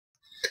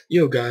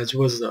Yo guys,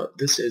 what's up?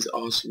 This is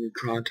Awesome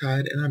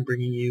Crontide, and I'm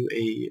bringing you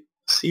a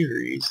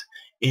series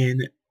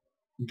in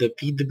the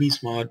Feed the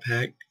Beast mod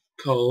pack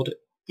called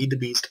Feed the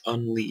Beast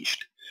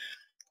Unleashed.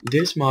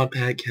 This mod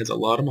pack has a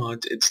lot of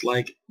mods. It's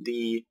like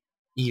the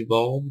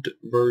evolved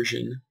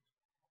version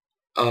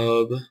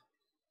of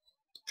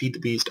Feed the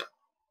Beast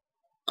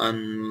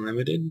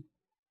Unlimited.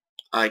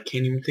 I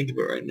can't even think of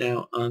it right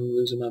now. I'm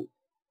losing my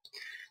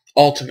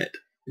Ultimate,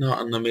 not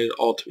Unlimited,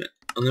 Ultimate.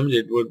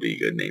 Unlimited would be a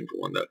good name for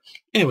one though.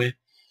 Anyway.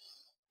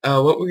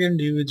 What we're going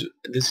to do is,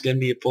 this is going to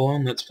be a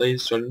full-on Let's Play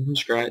starting from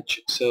scratch,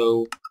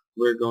 so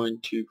we're going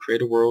to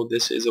create a world.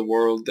 This is a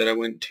world that I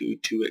went to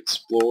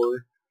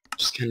explore,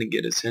 just kind of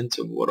get a sense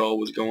of what all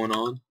was going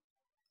on.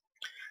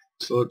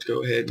 So let's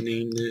go ahead and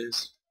name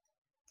this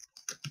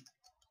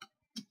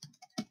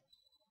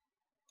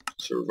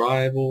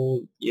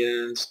Survival,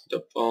 yes,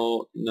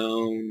 Default,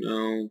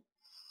 no.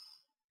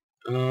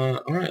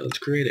 Alright, let's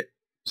create it.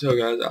 So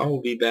guys, I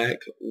will be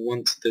back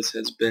once this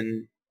has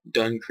been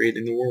done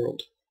creating the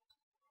world.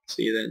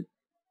 See you then.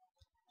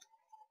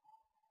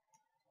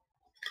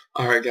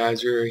 Alright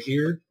guys, we're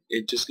here.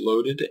 It just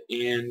loaded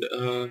and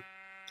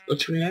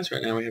looks pretty nice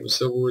right now. We have a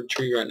silverwood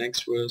tree right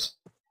next to us,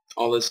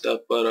 all this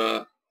stuff,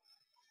 but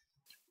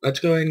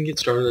let's go ahead and get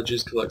started. Let's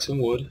just collect some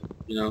wood,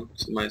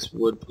 some nice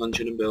wood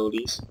punching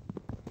abilities.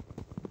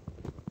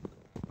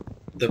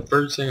 The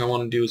first thing I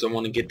want to do is I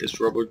want to get this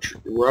rubber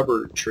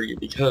tree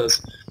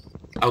because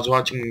I was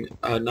watching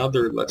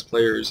another Let's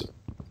Player's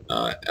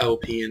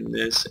LP in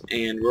this,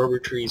 and rubber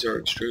trees are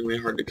extremely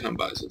hard to come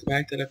by. So the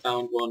fact that I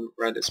found one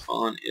right at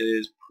spawn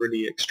is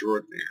pretty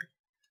extraordinary.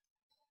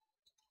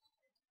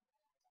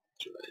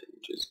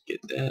 Just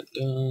get that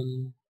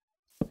done.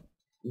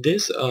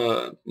 This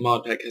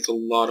mod pack has a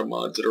lot of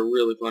mods that are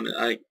really fun.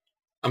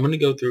 I'm gonna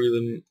go through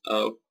them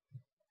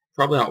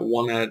probably not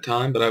one at a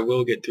time, but I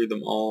will get through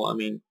them all. I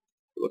mean,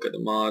 look at the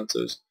mods.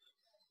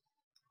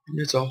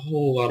 There's a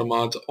whole lot of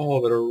mods, all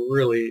that are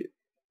really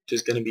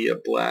just gonna be a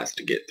blast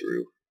to get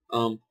through.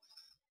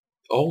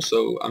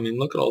 Also, I mean,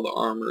 look at all the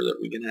armor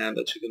that we can have.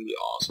 That's going to be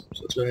awesome.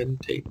 So let's go ahead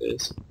and take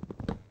this.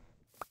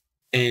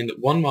 And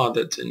one mod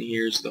that's in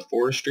here is the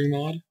forestry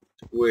mod,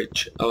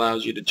 which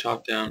allows you to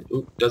chop down.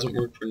 Oop, doesn't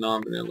work for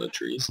non-vanilla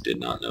trees. Did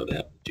not know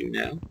that. Do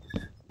now.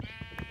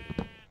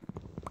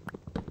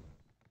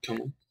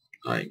 Come on.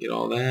 Alright, get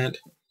all that.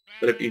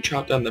 But if you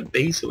chop down the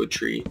base of a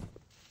tree...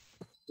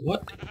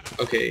 What?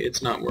 Okay,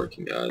 it's not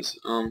working, guys.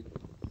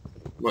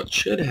 What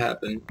should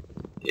happen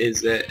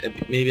is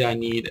that maybe I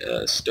need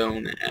a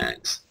stone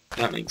axe.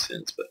 That makes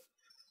sense, but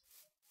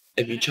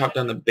if you chop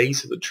down the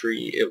base of a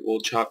tree, it will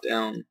chop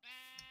down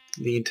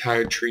the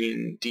entire tree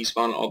and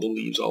despawn all the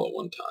leaves all at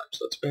one time.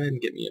 So let's go ahead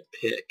and get me a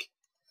pick.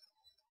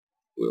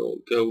 We'll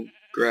go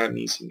grab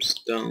me some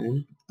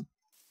stone.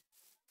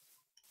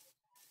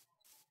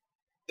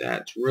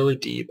 That's really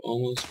deep,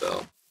 almost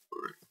fell.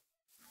 Alright.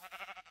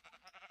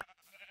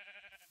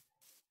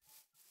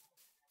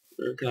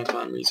 Where can I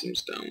find me some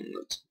stone?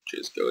 Let's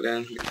just go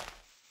down here.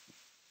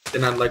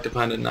 Then I'd like to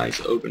find a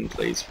nice open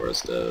place for us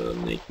to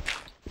make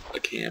a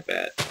camp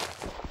at.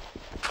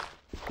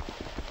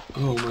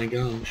 Oh my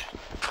gosh.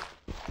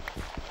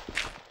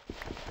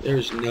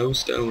 There's no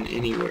stone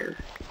anywhere.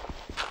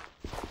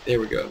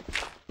 There we go.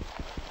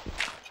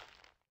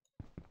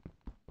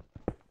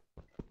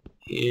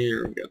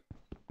 Here we go.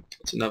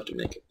 That's enough to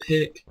make a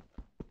pick.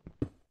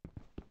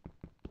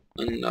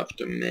 Enough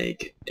to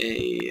make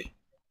a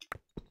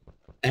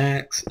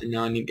axe. And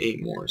now I need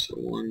 8 more. So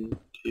 1,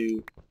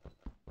 2,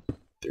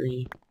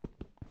 3,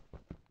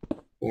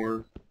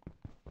 4,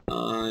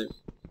 5,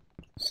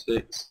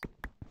 6,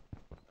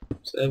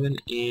 7,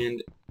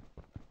 and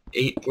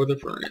 8 for the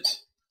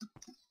furnace.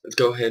 Let's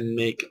go ahead and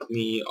make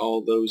me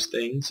all those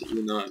things,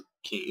 even though I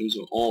can't use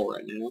them all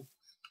right now.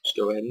 Just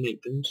go ahead and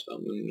make them. So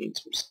I'm going to need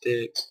some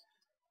sticks.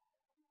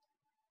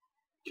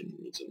 Gonna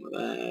need some of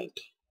that.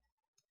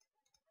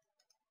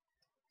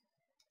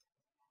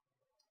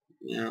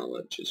 Now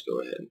let's just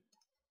go ahead and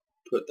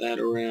put that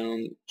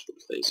around. Let's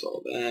replace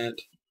all that.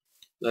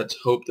 Let's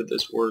hope that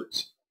this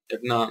works.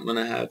 If not, I'm going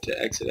to have to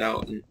exit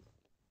out and...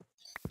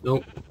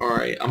 Nope.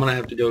 Alright, I'm going to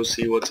have to go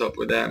see what's up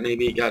with that.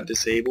 Maybe it got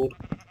disabled.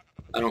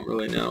 I don't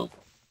really know.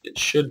 It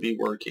should be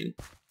working.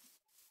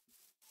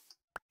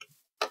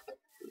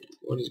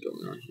 What is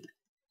going on here?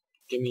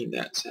 Give me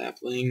that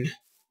sapling.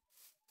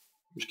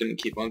 I'm just going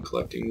to keep on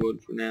collecting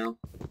wood for now.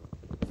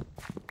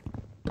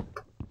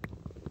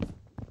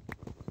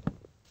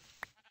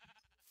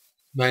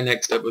 My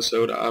next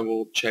episode, I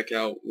will check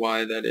out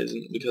why that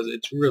isn't, because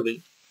it's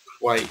really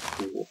quite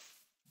cool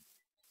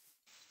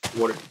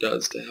what it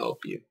does to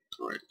help you.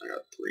 Alright, I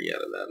got 3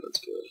 out of that.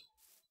 That's good.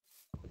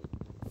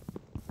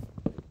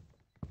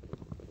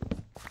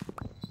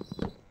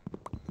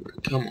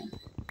 Right, come on.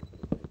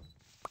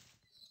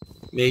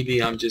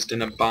 Maybe I'm just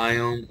in a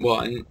biome. Well,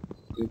 I'm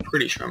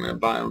pretty sure I'm in a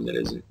biome that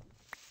isn't.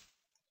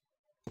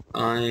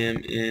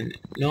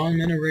 No,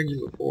 I'm in a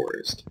regular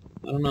forest.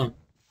 I don't know.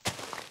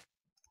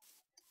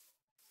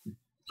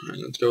 Alright,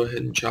 let's go ahead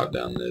and chop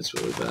down this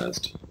really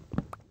fast.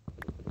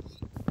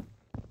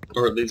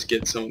 Or at least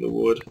get some of the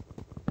wood.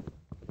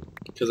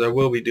 because I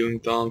will be doing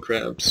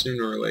Thaumcraft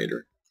sooner or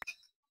later.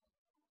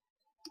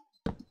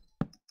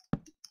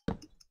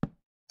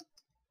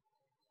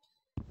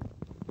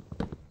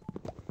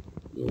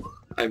 Ooh,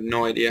 I have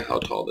no idea how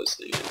tall this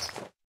thing is.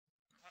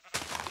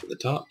 To the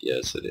top?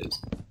 Yes, it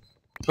is.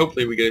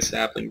 Hopefully we get a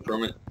sapling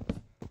from it.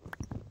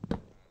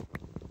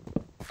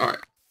 Alright.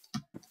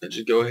 Let's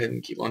just go ahead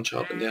and keep on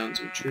chopping down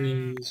some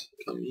trees.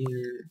 Come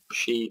here.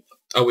 Sheep.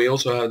 Oh, we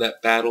also have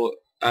that battle.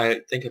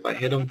 I think if I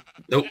hit them...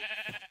 Nope.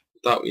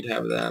 Thought we'd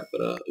have that,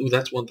 but ooh,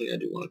 that's one thing I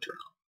do want to turn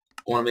on.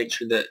 I want to make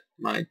sure that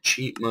my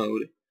cheat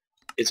mode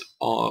is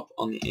off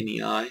on the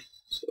NEI.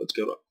 So let's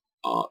go to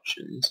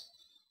options.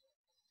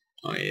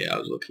 Oh yeah, I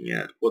was looking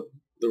at what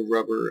the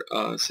rubber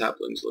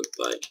saplings looked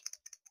like,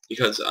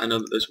 because I know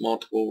that there's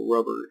multiple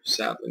rubber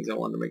saplings. I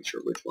wanted to make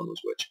sure which one was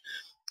which.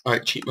 All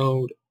right, cheat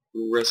mode,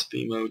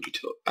 recipe mode,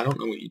 I don't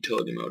know what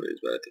utility mode is,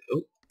 but I think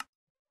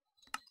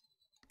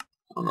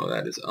I don't know what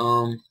that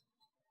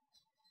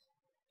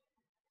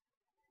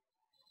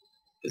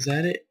is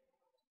that it?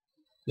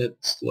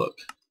 Let's look.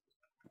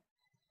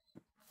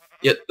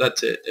 Yep,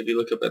 that's it. If you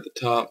look up at the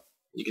top,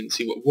 you can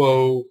see what.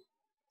 Whoa.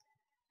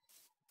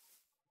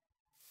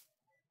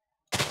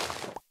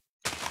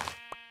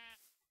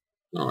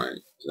 Alright,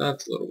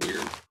 that's a little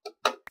weird.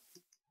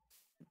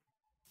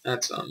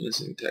 That's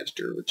missing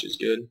texture, which is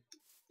good.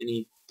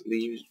 Any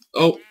leaves?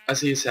 Oh, I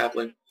see a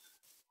sapling.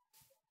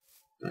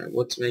 Alright,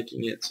 what's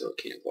making it so it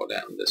can't fall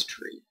down? This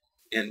tree.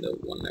 And the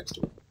one next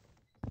to it.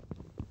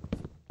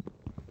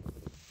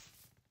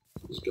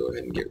 Just go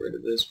ahead and get rid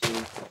of this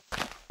one.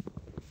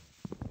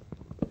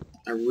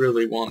 I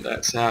really want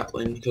that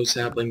sapling. Those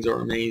saplings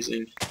are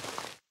amazing.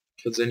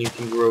 Because then you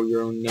can grow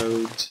your own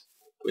nodes,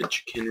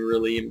 which can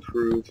really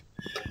improve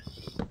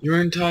your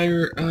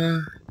entire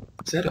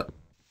setup.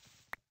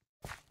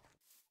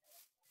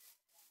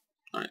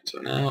 Alright, so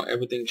now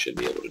everything should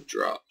be able to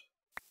drop.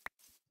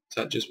 Is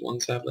that just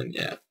one sapling?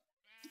 Yeah.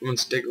 I'm going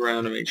to stick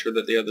around and make sure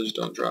that the others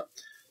don't drop.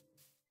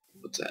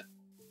 What's that?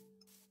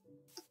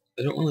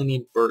 I don't really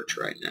need birch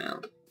right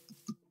now.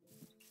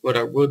 What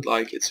I would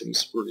like is some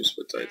spruce,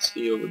 which I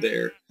see over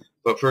there.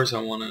 But first I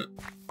want to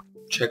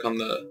check on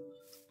the...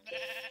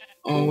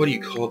 Oh, what do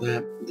you call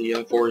that?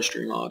 The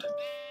forestry mod.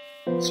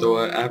 So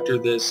after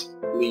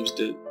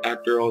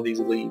after all these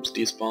leaves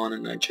despawn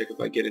and I check if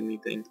I get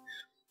anything,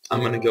 I'm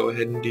going to go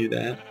ahead and do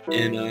that.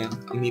 And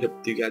I'll meet up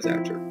with you guys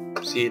after.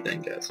 See you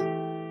then, guys.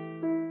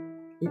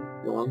 Oop,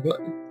 wrong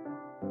button.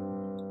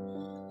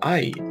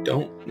 I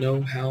don't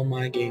know how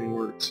my game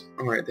works.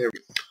 Alright, there we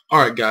go.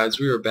 Alright guys,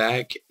 we are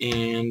back,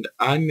 and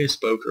I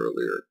misspoke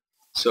earlier.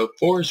 So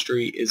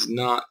forestry is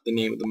not the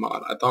name of the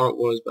mod. I thought it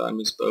was, but I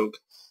misspoke.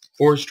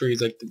 Forestry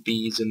is like the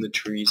bees and the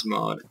trees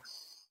mod.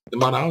 The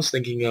mod I was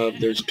thinking of,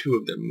 there's two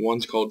of them.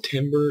 One's called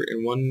Timber,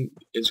 and one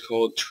is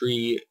called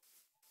Tree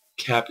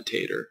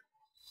Capitator.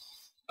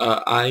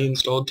 I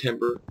installed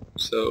Timber,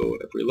 so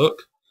if we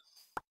look,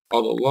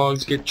 all the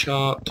logs get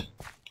chopped,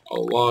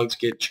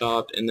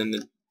 and then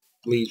the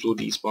leaves will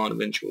despawn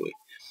eventually.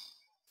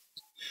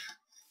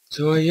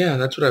 So yeah,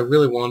 that's what I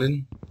really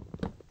wanted,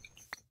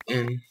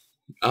 and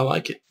I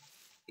like it.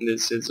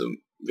 This is a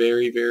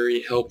very,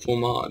 very helpful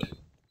mod.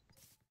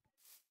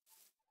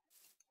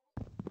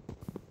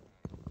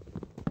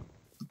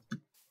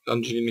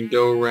 I'm just going to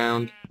go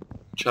around,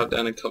 chop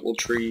down a couple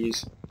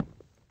trees,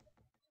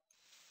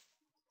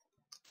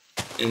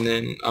 and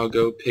then I'll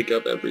go pick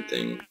up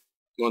everything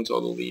once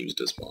all the leaves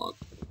despawn.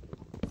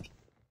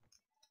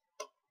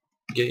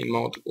 Getting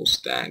multiple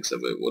stacks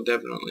of it will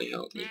definitely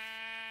help me.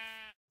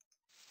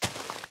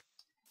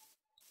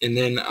 And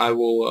then I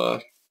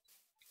will,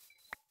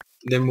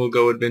 then we'll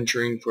go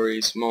adventuring for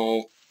a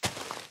small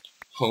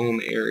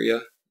home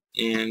area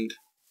and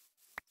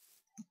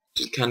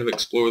just kind of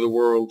explore the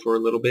world for a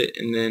little bit,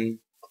 and then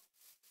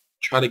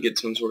try to get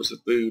some source of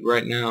food.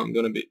 Right now I'm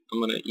gonna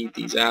eat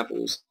these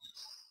apples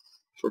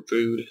for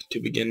food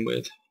to begin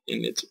with,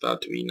 and it's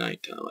about to be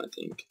nighttime, I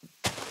think.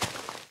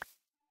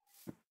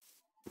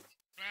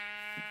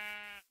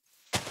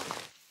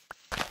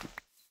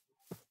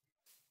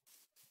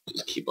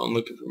 Just keep on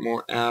looking for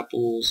more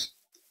apples.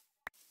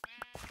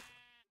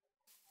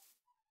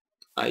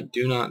 I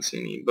do not see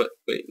any, but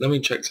wait, let me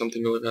check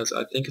something really fast.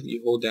 I think if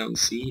you hold down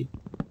C...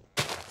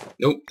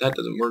 Nope, that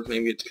doesn't work.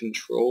 Maybe it's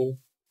control.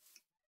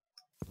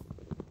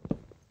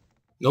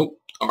 Nope.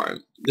 Alright.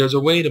 There's a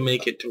way to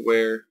make it to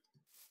where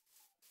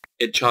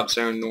it chops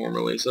down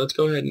normally. So let's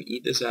go ahead and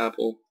eat this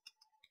apple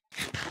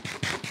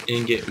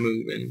and get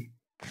moving.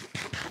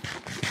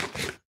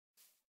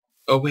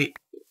 Oh, wait.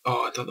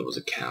 Oh, I thought that was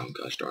a cow.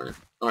 Gosh darn it.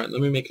 Alright,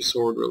 let me make a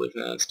sword really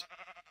fast.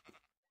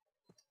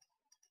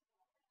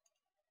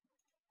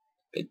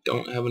 I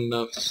don't have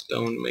enough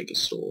stone to make a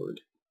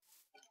sword.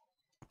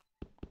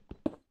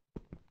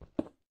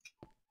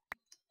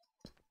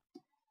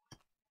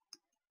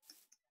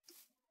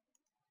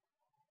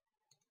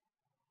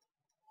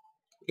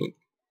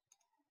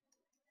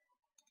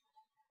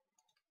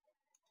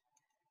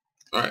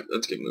 Alright,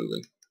 let's get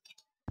moving.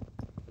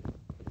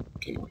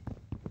 Come on.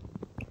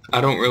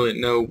 I don't really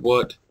know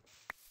what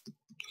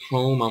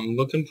home I'm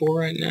looking for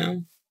right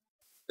now.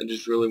 I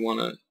just really want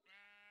to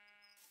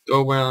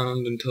go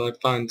around until I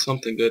find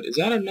something good. Is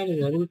that another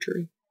rubber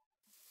tree?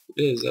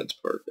 It is, that's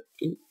perfect.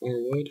 Ooh,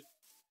 more wood.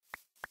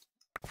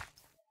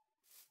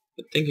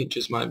 I think it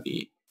just might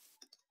be.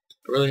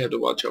 I really have to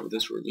watch out with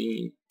this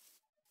ravine.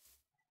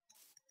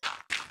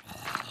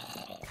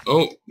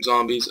 Oh,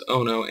 zombies.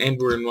 Oh no, and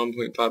we're in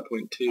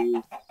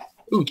 1.5.2.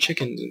 Ooh,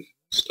 chickens and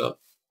stuff.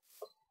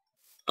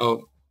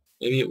 Oh,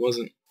 maybe it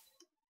wasn't.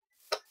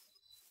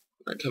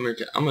 Alright, come here.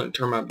 I'm gonna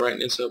turn my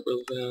brightness up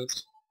real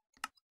fast.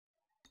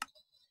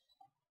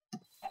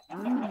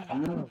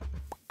 Come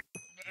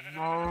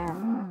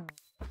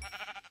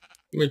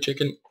here,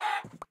 chicken.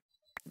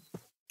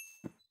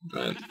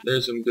 Alright,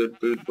 there's some good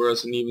food for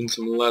us and even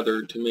some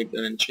leather to make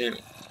that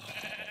enchantment.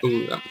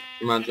 Ooh, that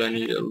reminds me I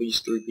need at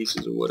least 3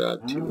 pieces of wood. I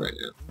have 2 right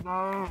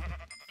now.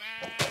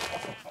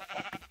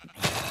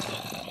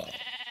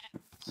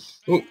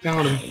 Oh,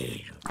 found him.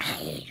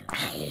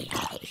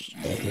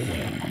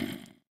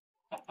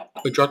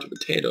 We dropped a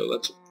potato.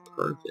 That's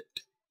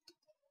perfect.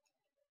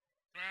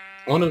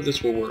 I wonder if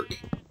this will work.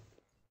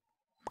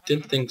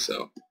 Didn't think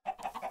so.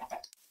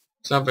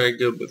 It's not very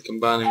good with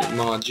combining with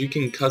mods. You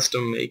can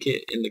custom make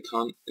it in the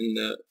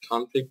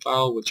config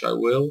file, which I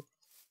will,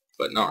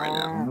 but not right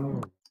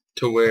now.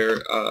 To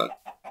where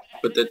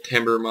with the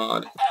timber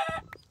mod,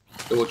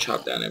 it will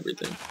chop down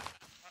everything.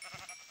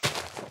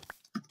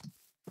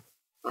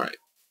 Alright.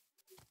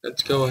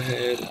 Let's go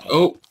ahead.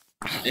 Oh!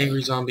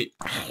 Angry zombie.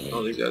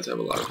 Oh, these guys have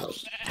a lot of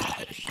health.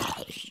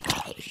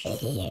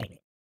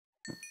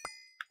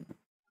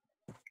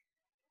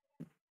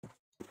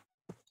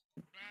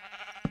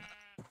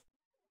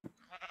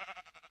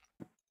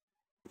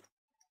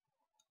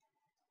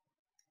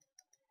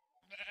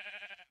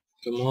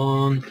 Come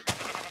on.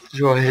 Let's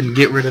go ahead and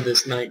get rid of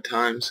this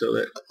nighttime so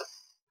that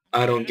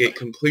I don't get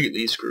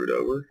completely screwed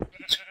over.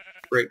 Let's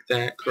break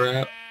that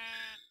crap.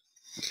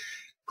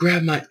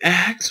 Grab my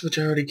axe, which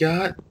I already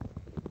got.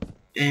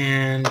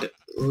 And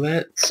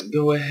let's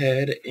go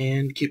ahead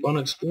and keep on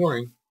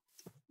exploring.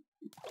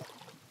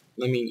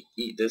 Let me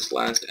eat this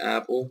last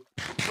apple.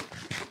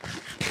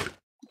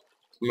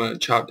 I'm going to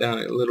chop down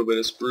a little bit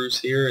of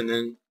spruce here, and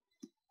then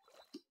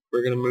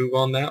we're going to move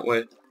on that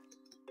way.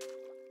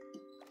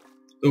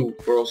 Ooh,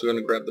 we're also going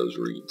to grab those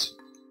reeds.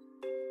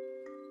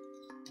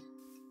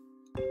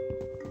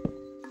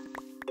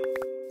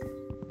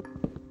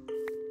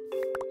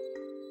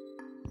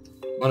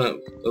 I want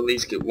to at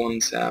least get 1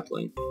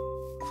 sapling.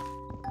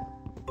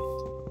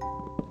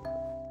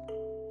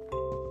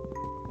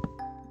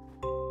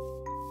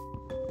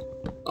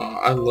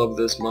 I love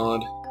this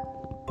mod.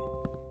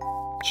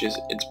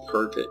 It's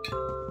perfect.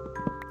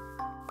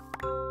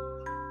 I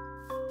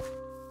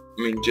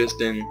mean,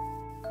 just in...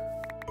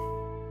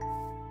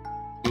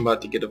 I'm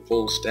about to get a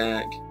full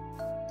stack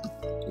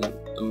in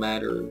a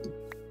matter of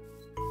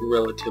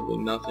relatively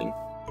nothing.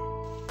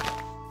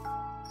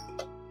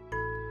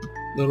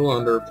 Little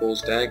under a full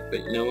stack,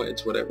 but you know what?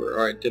 It's whatever.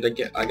 Alright,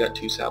 I got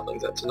 2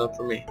 saplings. That's enough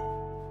for me.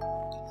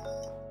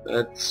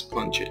 Let's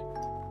punch it.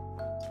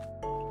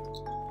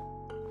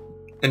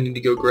 I need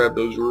to go grab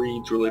those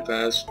reeds really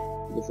fast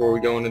before we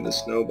go into the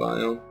snow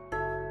biome.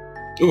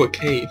 Ooh, a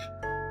cave.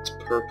 It's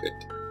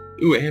perfect.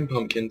 Ooh, and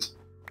pumpkins.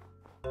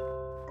 Let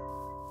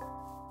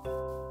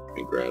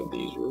me grab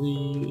these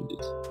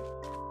reeds.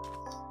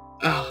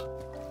 Ah!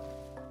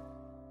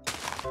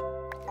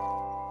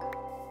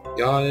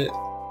 Got it.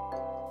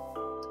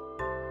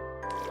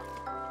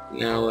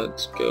 Now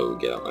let's go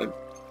get out my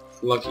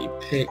lucky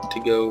pick to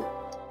go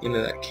into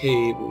that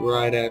cave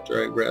right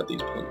after I grab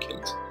these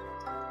pumpkins.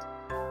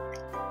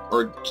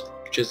 Or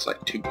just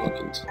like 2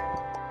 pumpkins.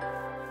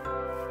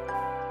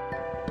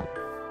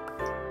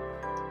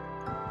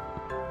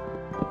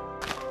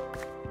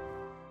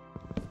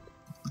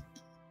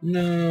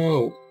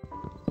 No!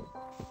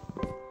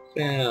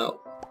 Fail.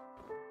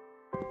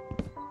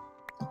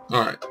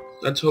 Alright,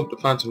 let's hope to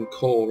find some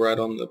coal right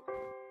on the...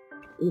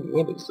 Ooh,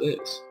 what is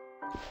this?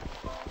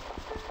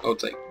 Oh,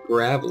 it's like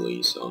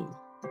gravelly, so...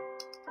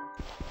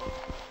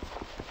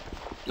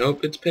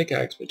 Nope, it's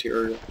pickaxe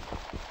material.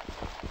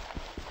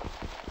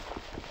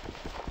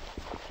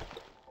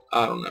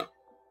 I don't know.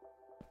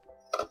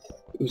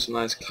 Ooh, some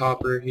nice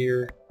copper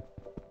here.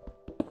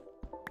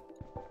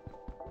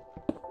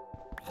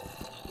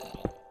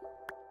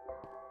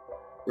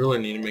 Really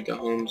need to make a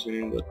home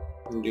soon, but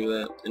I'll do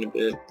that in a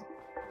bit.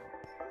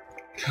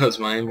 Because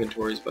my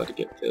inventory is about to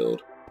get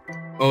filled.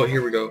 Oh,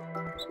 here we go.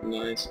 Some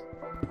nice.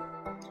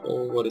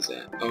 Oh, what is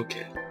that?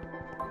 Okay.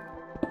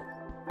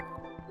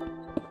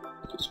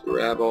 Just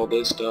grab all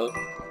this stuff.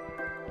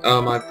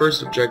 My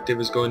first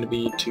objective is going to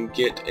be to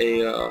get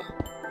a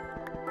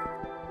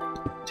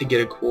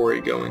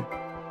quarry going.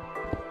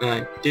 And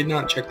I did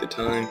not check the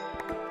time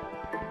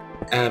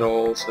at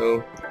all,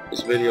 so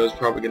this video is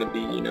probably going to be,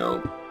 you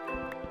know,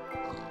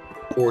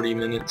 40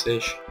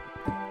 minutes-ish.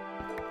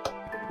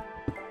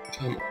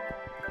 Come on.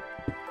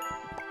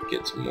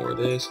 Get some more of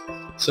this.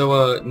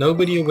 So, no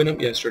video went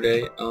up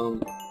yesterday.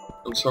 I'm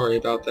sorry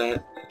about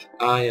that.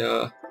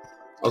 I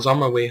was on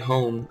my way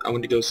home. I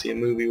went to go see a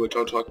movie, which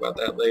I'll talk about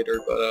that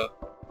later, but,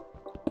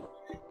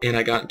 and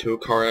I got into a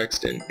car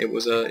accident. It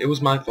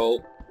was my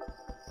fault.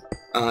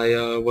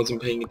 I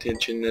wasn't paying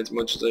attention as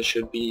much as I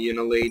should be, and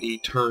a lady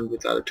turned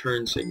without a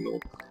turn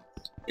signal,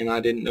 and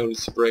I didn't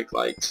notice the brake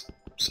lights,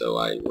 so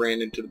I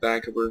ran into the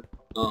back of her.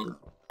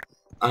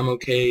 I'm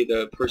okay,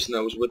 the person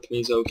that was with me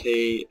is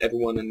okay,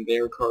 everyone in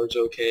their car is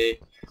okay.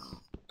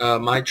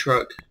 My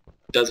truck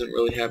doesn't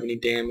really have any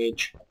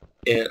damage.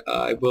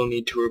 I will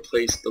need to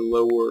replace the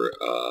lower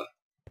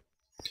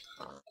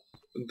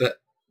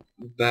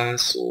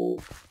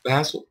vassal,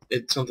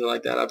 it's something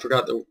like that. I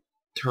forgot the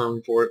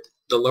term for it.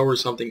 The lower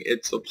something,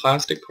 it's the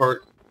plastic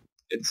part,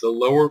 it's the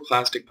lower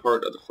plastic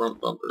part of the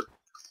front bumper.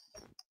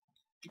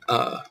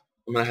 I'm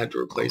gonna have to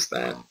replace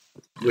that,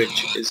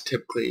 which is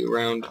typically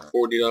around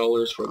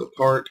 $40 for the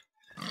part.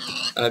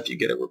 If you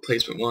get a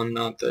replacement one,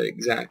 not the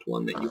exact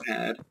one that you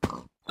had.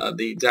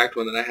 The exact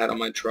one that I had on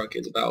my truck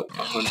is about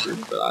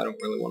 $100, but I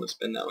don't really want to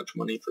spend that much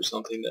money for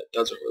something that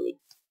doesn't really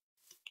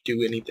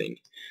do anything.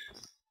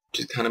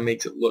 Just kind of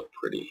makes it look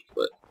pretty,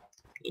 but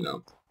you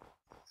know,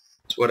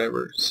 it's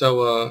whatever.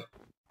 So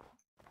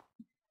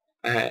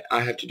I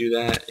have to do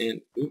that,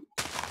 and oop,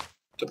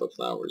 what of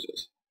flowers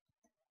is?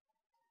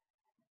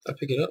 Did I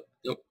pick it up?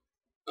 Nope.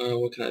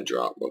 What can I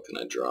drop? What can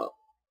I drop?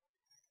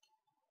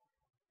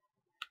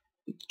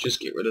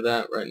 Just get rid of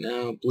that right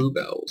now.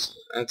 Bluebells.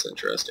 That's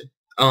interesting.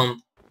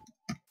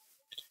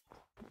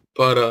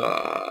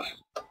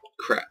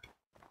 Crap.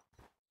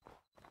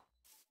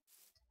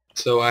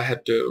 So I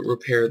have to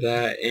repair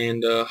that,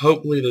 and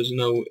hopefully there's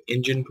no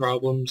engine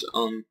problems.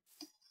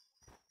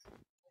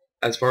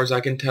 As far as I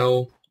can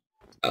tell,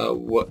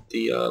 what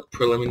the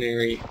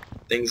preliminary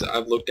things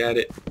I've looked at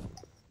it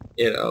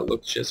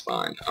looks just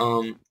fine.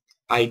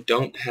 I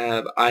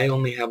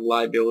only have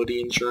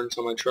liability insurance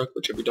on my truck,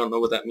 which if you don't know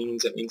what that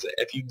means that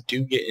if you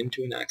do get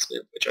into an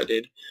accident, which I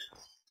did,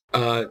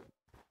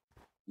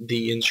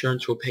 the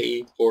insurance will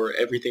pay for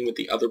everything with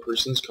the other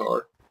person's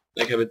car,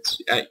 like if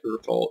it's at your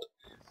fault.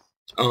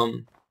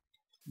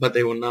 But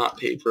they will not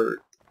pay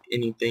for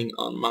anything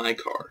on my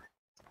car.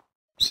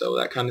 So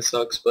that kind of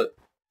sucks, but,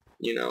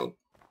 you know,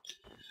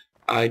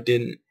 I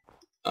didn't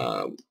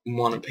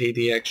want to pay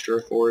the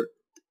extra for it,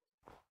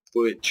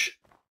 which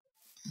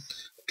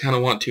I kind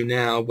of want to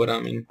now, but I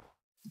mean,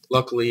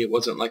 luckily it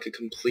wasn't like a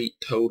complete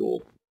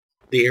total.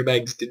 The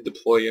airbags did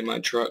deploy in my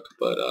truck,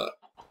 but,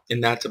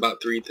 and that's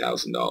about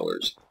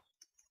 $3,000.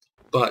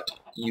 But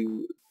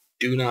you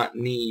do not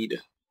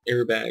need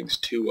airbags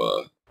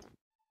to,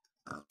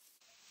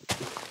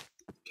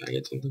 can I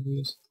get something from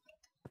this?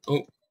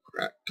 Oh,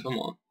 crap, come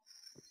on.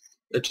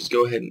 Let's just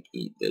go ahead and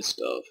eat this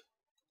stuff.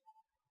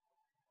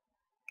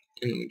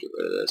 And let me get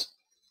rid of this.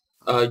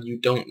 You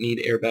don't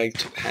need airbags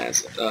to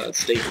pass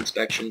state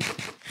inspection.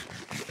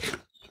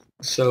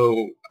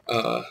 So,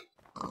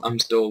 I'm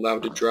still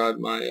allowed to drive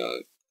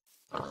my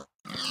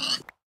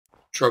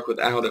truck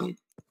without them,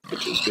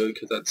 which is good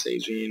because that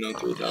saves me, you know,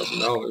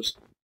 $3,000.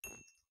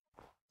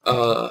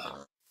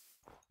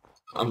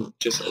 I'm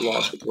just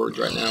lost with words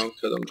right now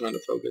because I'm trying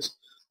to focus.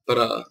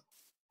 But,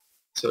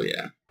 so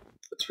yeah,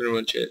 that's pretty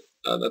much it.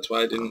 That's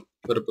why I didn't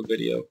put up a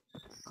video.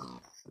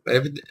 But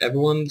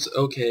everyone's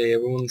okay,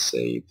 everyone's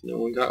safe, no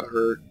one got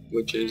hurt,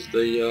 which is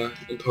the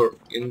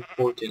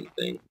important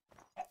thing.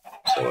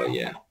 So,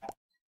 yeah.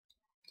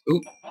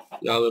 Oop,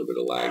 got a little bit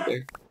of lag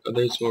there. Oh,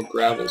 there's more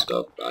gravel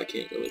stuff, but I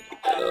can't really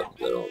pick that up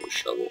because I don't have a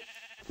shovel.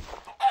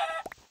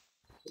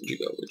 Where'd you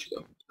go? Where'd you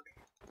go?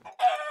 I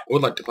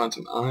would like to find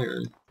some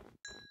iron.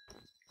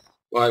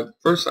 Well, I'd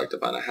first like to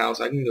find a house.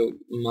 I can go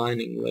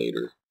mining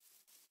later.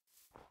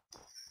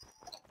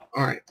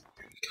 Alright,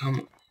 come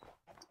on.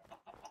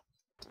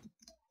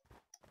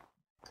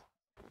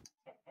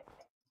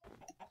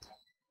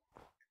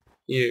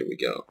 Here we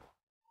go.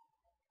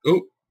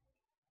 Oop.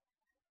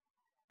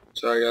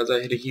 Sorry guys, I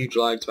hit a huge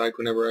lag spike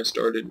whenever I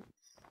started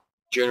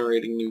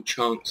generating new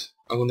chunks.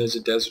 Oh, and there's a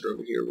desert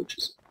over here, which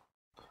is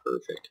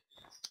perfect.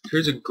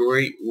 Here's a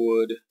great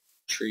wood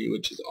tree,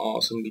 which is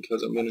awesome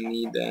because I'm going to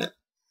need that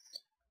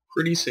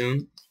pretty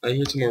soon. I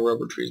hear some more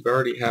rubber trees, but I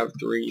already have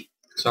 3,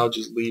 so I'll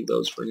just leave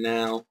those for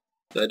now.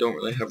 I don't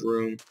really have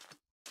room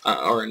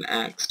or an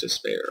axe to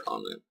spare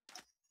on it.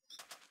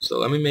 So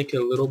let me make a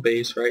little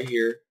base right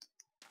here.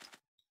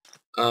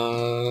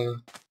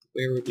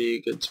 Where would be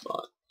a good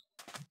spot?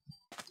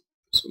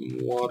 Some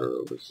water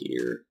over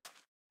here.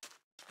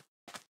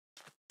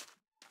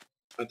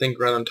 I think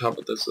right on top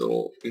of this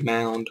little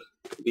mound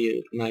would be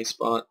a nice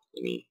spot.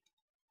 Let me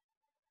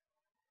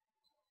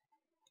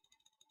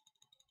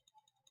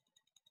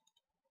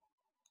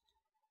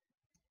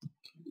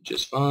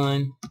just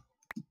fine.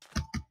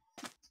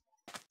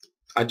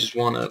 I just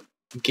want to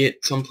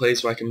get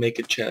someplace where I can make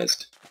a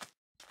chest.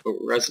 But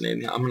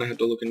resonating, I'm gonna have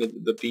to look into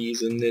the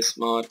bees in this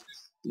mod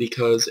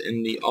because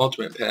in the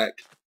ultimate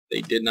pack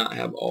they did not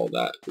have all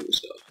that cool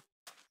stuff.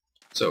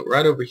 So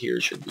right over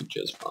here should be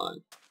just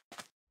fine.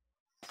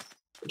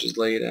 I'll just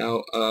lay it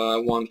out. I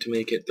want to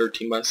make it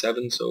 13 by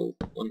 7, so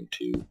 1,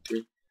 2,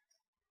 3.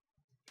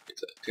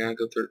 Can I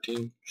go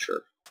 13?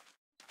 Sure.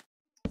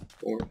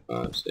 4,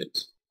 5,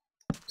 6,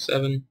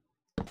 7.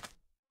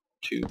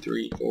 2,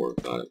 3, 4,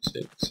 5,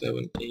 6,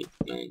 7, 8,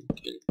 9,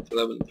 10,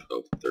 11,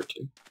 12,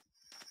 13.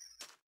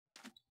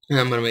 And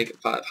I'm going to make it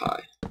 5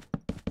 high.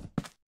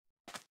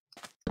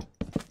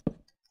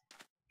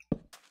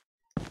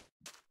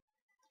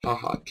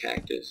 Haha,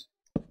 cactus.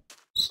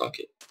 Suck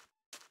it.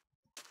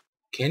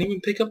 Can't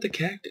even pick up the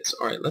cactus.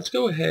 Alright, let's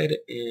go ahead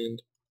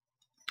and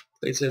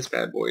place this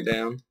bad boy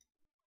down.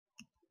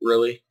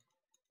 Really?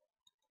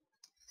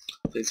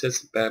 Place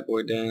this bad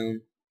boy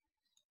down.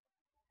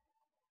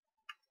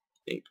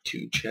 Make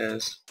 2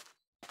 chests.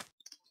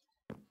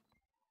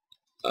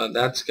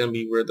 That's going to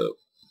be where the...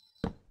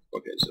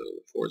 Okay, so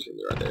the 4 is going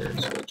to be right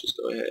there. So let's just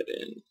go ahead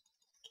and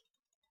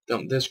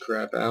dump this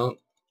crap out.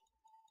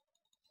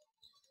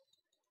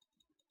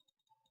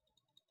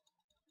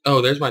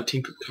 Oh, there's my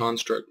Tinker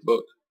Construct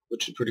book,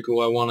 which is pretty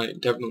cool. I want to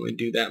definitely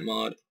do that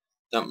mod.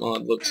 That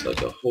mod looks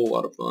like a whole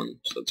lot of fun.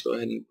 So let's go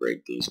ahead and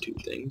break these 2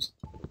 things.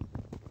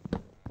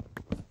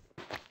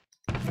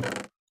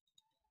 Let's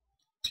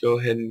go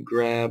ahead and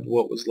grab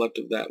what was left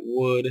of that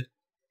wood.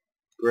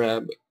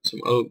 Grab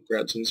some oak,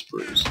 grab some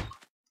spruce.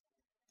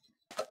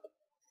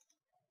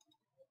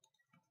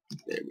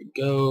 There we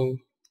go.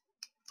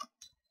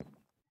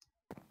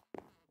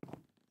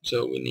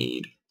 So we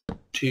need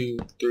 2,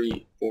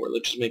 3, 4.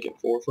 Let's just make it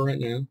 4 for right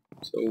now.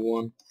 So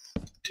 1,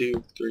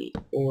 2, 3,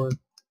 4.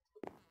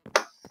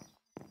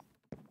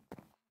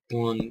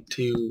 1,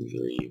 2,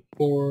 3,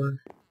 4.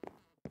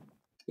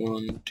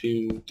 1,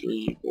 2,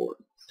 3, 4.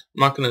 I'm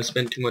not going to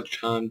spend too much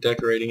time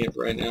decorating it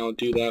right now. I'll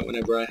do that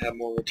whenever I have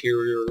more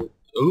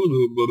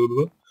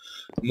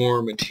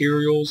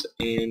materials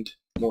and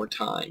more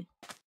time.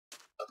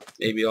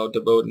 Maybe I'll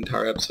devote an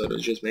entire episode to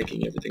just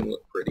making everything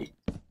look pretty.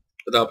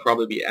 But that'll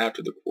probably be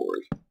after the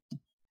quarry.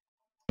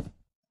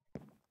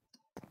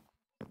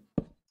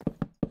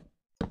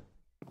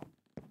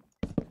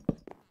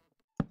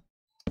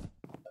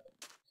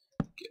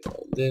 Get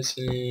all this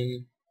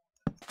in.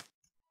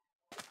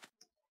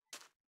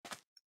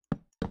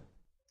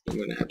 I'm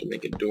going to have to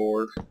make a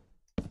door.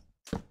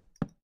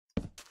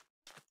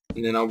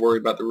 And then I'll worry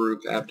about the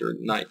roof after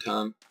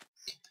nighttime.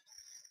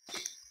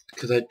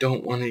 Because I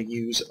don't want to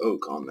use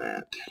oak on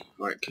that.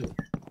 Alright, come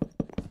here.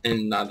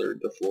 And neither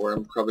the floor.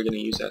 I'm probably going to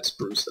use that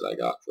spruce that I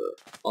got for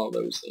all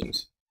those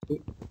things.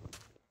 Ooh.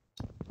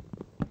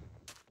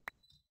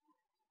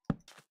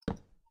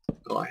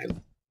 Oh, I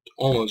had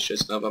almost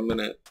just enough. I'm going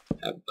to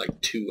have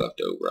like 2 left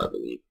over, I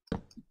believe.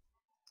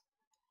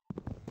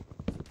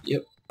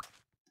 Yep.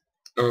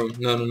 Oh,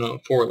 no.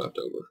 4 left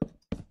over.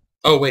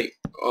 Oh, wait.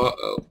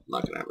 Uh-oh. I'm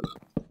not going to have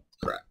enough.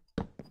 Crap.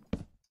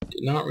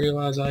 Did not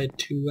realize I had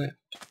 2 left.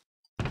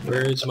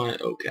 Where is my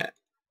oak at?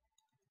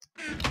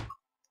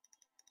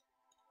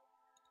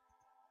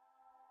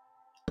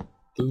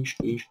 Boosh,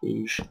 boosh,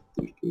 boosh.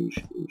 Boosh, boosh,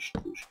 boosh,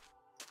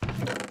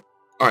 boosh.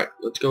 Alright,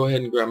 let's go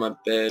ahead and grab my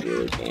bed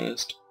really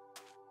fast.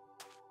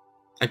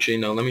 Actually,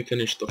 no, let me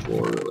finish the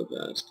floor really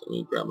fast. Let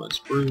me grab my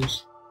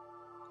spruce.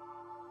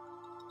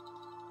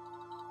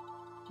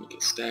 Make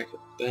a stack of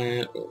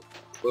that, or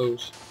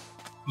close.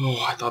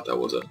 Oh, I thought that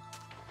was a...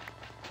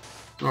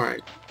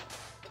 Alright.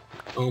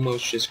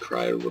 Almost just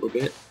cried a little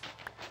bit.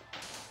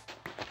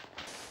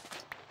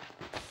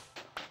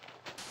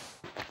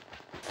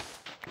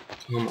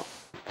 Come on.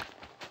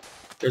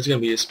 There's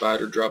gonna be a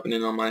spider dropping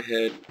in on my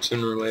head.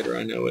 Sooner or later,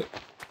 I know it.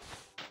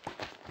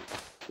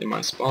 And my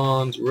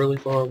spawn's really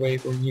far away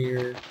from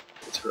here.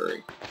 Let's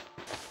hurry.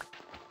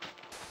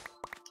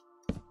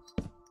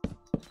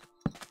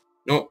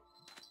 Nope.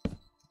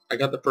 I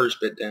got the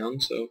first bit down,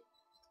 so...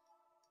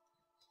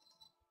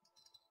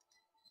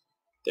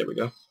 There we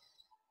go.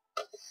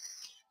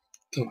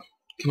 Come on.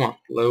 Come on.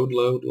 Load,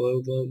 load,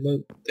 load, load,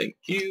 load. Thank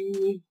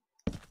you.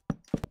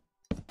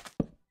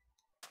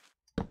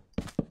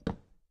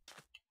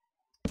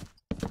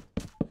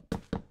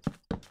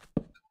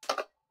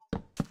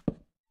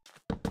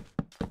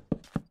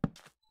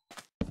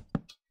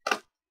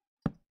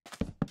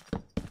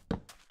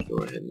 Go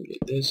ahead and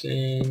get this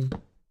in.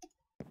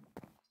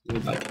 We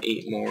need like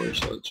 8 more,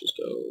 so let's just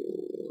go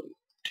 1,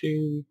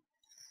 2.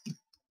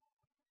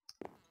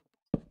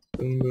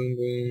 Boom, boom,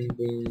 boom,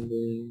 boom,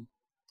 boom,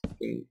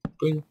 boom,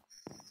 boom.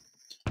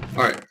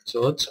 Alright, so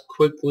let's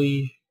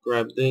quickly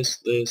grab this,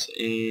 this,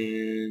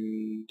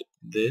 and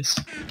this.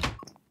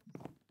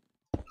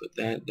 Put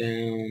that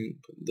down,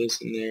 put this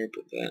in there,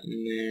 put that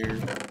in there.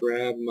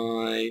 Grab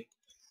my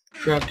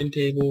crafting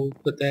table,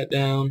 put that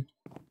down.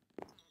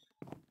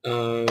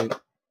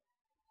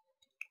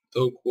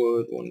 Oak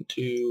wood, 1,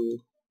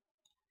 2.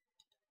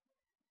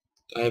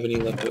 Do I have any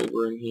left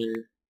over in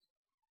here?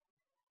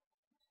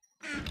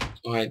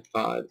 Oh, I had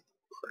 5.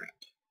 Crap.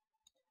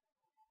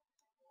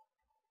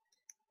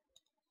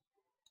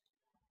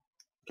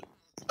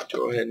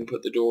 Go ahead and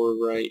put the door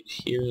right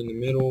here in the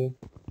middle.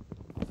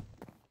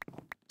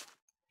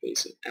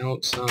 Face it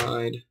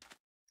outside.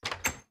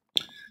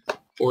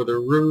 For the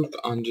roof,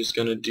 I'm just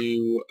gonna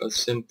do a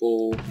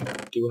simple...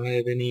 Do I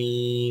have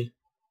any...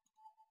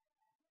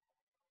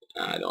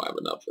 I don't have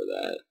enough for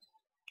that.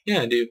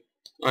 Yeah, I do.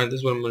 Alright,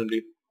 this is what I'm gonna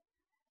do.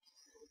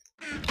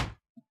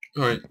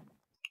 Alright.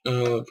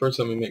 First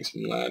let me make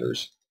some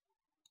ladders.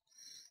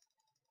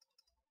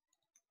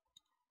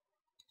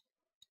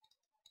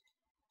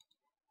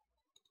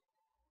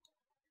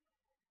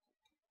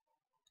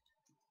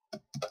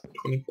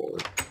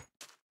 $24.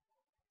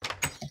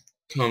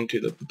 Come to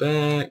the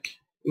back.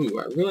 Ooh,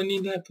 I really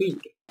need that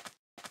food.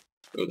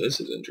 Oh, this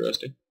is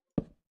interesting.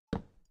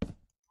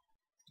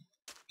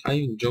 I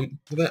can jump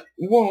for that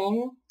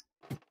wall.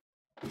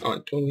 Oh, I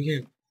totally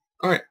can.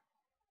 Alright.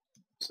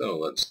 So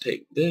let's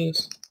take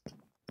this.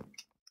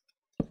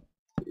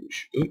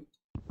 Oop.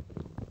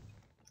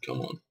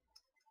 Come on.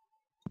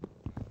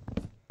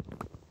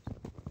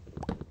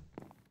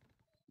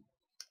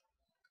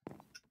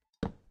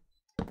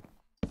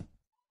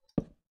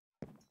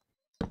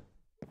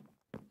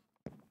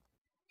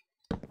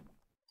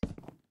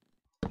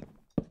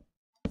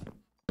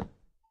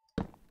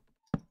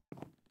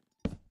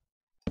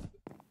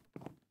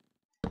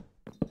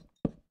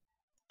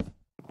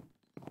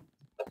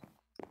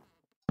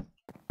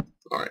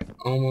 Alright,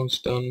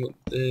 almost done with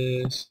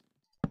this.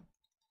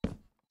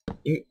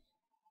 Oop.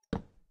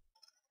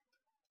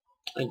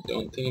 I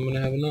don't think I'm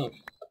gonna have enough.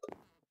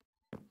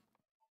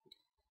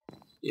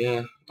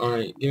 Yeah,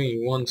 alright, give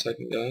me 1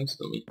 second, guys.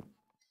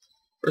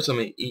 First let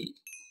me eat.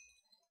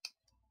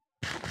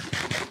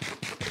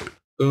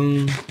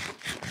 Boom.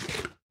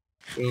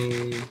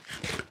 Boom.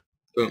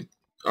 Boom.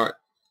 Alright.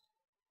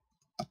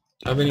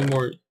 Have any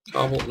more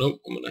cobble?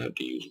 Nope, I'm gonna have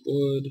to use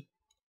wood.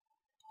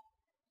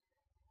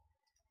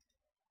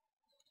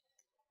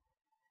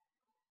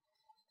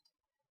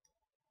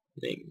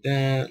 Make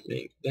that,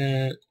 make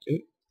that.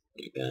 Oop,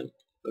 make that.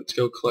 Let's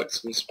go collect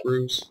some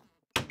spruce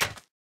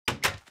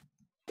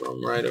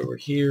from right over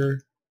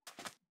here.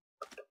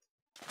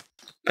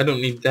 I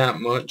don't need that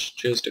much,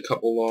 just a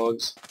couple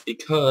logs,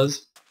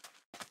 because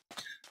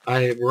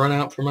I have run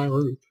out for my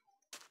roof.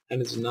 That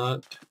is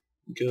not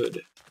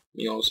good.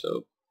 Me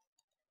also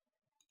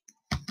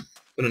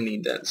gonna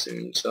need that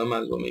soon, so I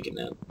might as well make it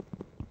now.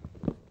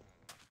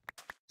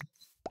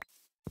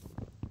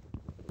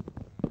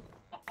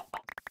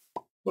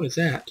 What is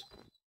that?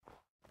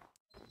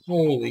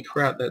 Holy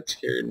crap, that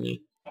scared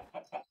me.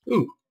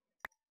 Ooh.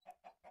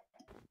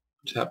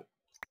 What's happened?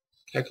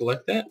 Can I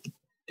collect that?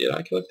 Did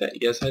I collect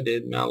that? Yes, I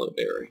did. Mallow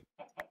berry.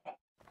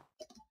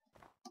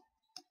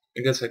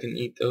 I guess I can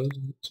eat those.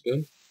 That's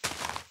good.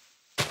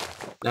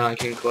 Now I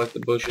can collect the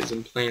bushes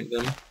and plant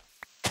them.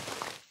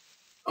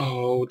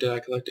 Oh, did I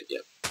collect it?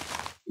 Yep.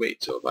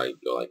 Wait, so if I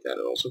go like that,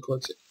 it also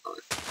collects it?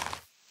 Alright.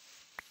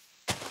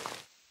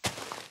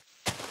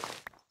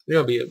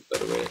 There'll be a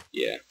better way.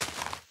 Yeah.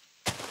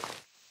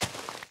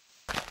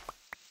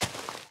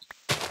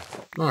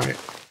 Alright.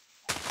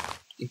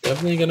 I'm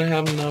definitely gonna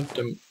have enough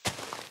to...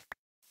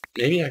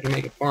 Maybe I can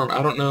make a farm.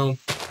 I don't know.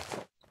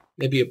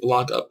 Maybe a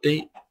block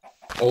update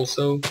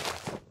also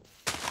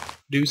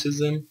produces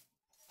them.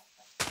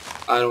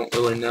 I don't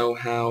really know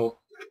how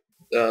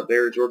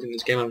berries work in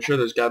this game. I'm sure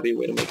there's gotta be a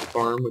way to make a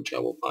farm, which I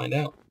will find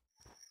out.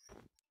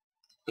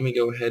 Let me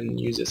go ahead and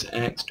use this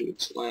axe to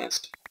its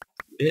last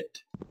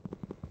bit.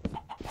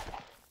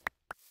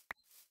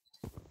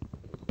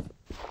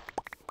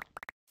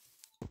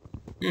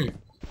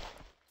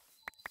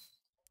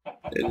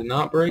 It is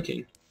not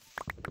breaking.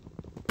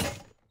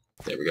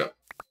 There we go.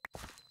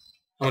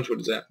 How much wood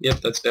is that?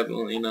 Yep, that's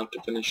definitely enough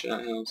to finish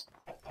that house.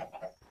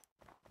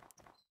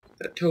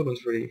 That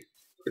totem's pretty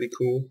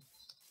cool.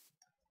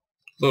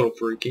 A little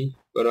freaky,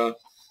 but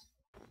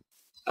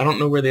I don't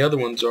know where the other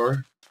ones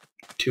are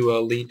to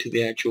lead to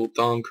the actual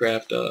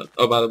Thaumcraft.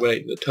 Oh, by the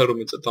way, the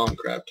totem is a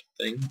Thaumcraft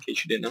thing, in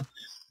case you didn't know.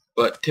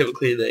 But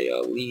typically they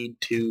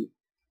lead to,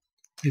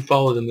 if you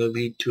follow them, they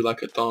lead to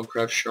like a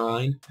Thaumcraft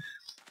shrine,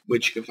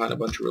 which you can find a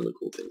bunch of really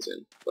cool things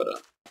in. But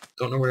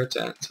don't know where it's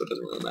at, so it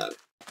doesn't really matter.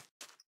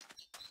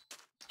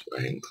 Go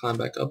ahead and climb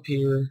back up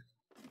here.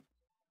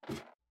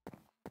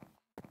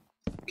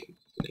 Okay,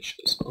 finish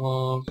this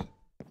off.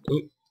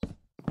 Oop.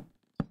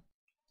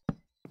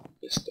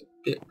 Missed a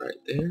bit right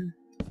there.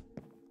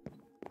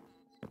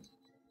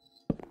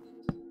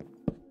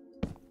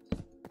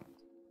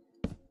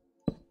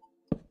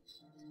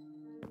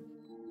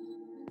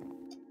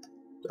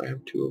 Do I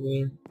have 2 over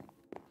there?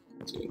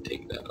 It's gonna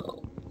take that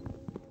all.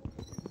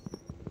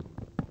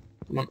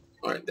 Come on.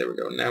 Alright, there we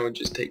go. Now we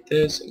just take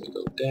this and we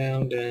go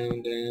down,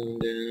 down, down,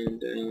 down,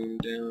 down,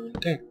 down,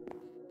 down.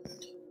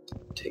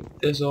 Take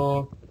this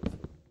off.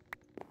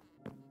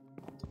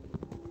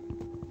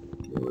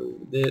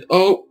 Remove this.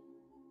 Oh!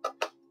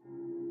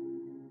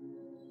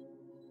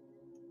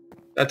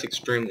 That's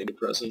extremely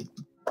depressing.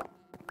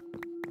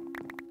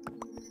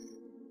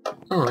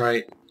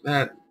 Alright,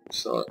 that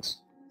sucks.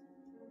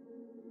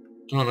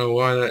 I don't know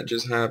why that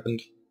just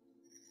happened.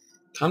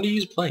 Time to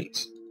use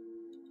planks.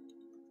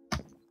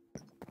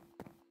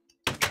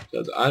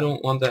 Because I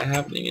don't want that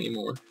happening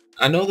anymore.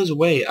 I know there's a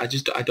way, I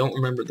don't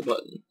remember the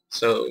button.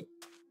 So,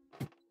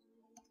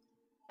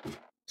 as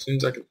soon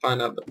as I can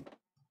find out the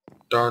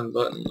darn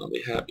button, I'll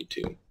be happy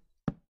to.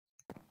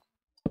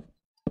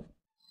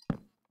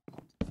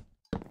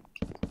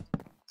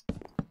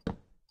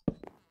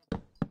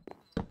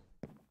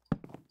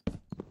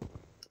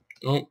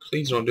 Oh,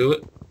 please don't do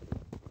it.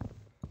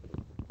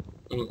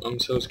 I'm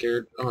so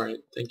scared. Alright,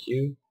 thank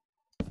you.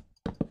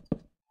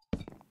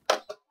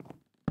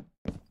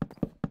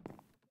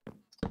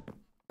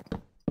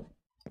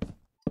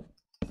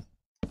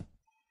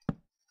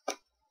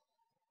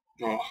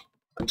 Oh,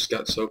 I just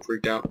got so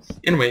freaked out.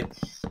 Anyway,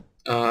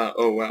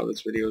 oh wow,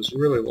 this video is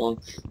really long.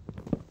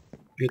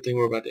 Good thing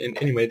we're about to end.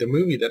 Anyway, the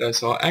movie that I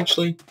saw,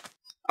 actually,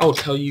 I will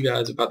tell you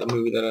guys about the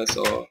movie that I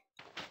saw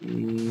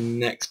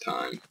next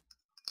time.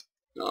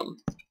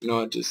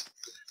 I just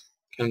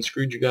kind of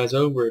screwed you guys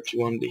over if you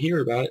wanted to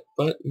hear about it,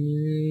 but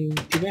too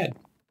bad.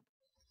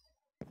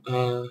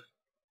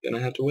 Gonna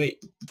have to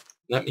wait.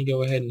 Let me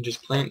go ahead and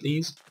just plant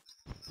these,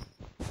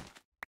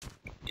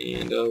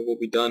 and we'll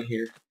be done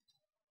here.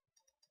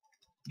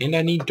 And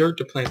I need dirt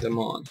to plant them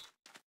on.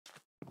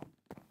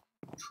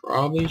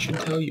 Probably should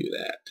tell you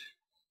that.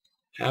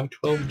 Have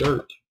 12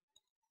 dirt.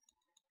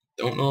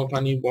 Don't know if I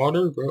need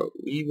water, but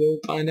we will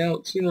find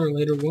out sooner or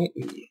later, won't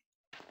we?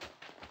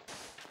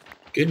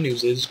 Good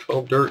news is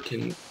 12 dirt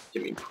can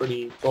get me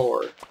pretty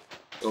far.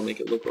 It'll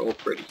make it look all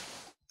pretty.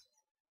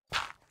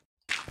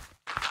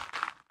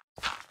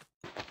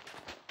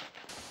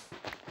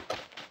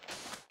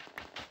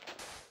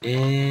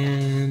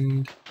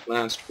 And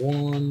last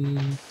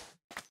one.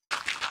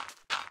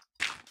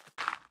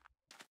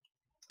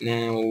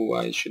 Now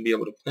I should be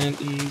able to plant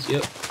these.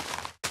 Yep.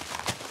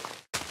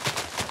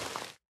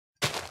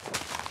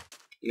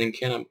 And then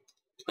can I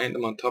plant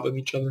them on top of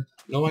each other?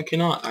 No, I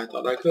cannot. I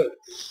thought I could.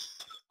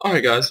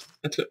 Alright guys,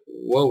 that's it.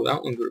 Whoa,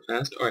 that one grew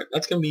fast. Alright,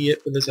 that's going to be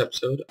it for this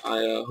episode.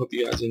 I hope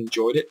you guys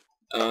enjoyed it.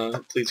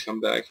 Please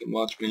come back and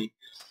watch me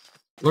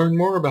learn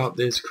more about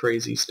this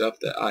crazy stuff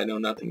that I know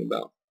nothing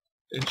about.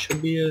 It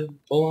should be a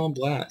full-on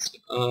blast.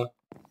 I'll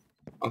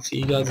see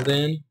you guys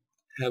then.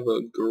 Have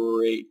a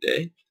great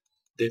day.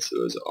 This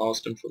was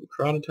Austin from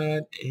Karate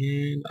Tide,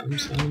 and I'm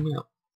signing out.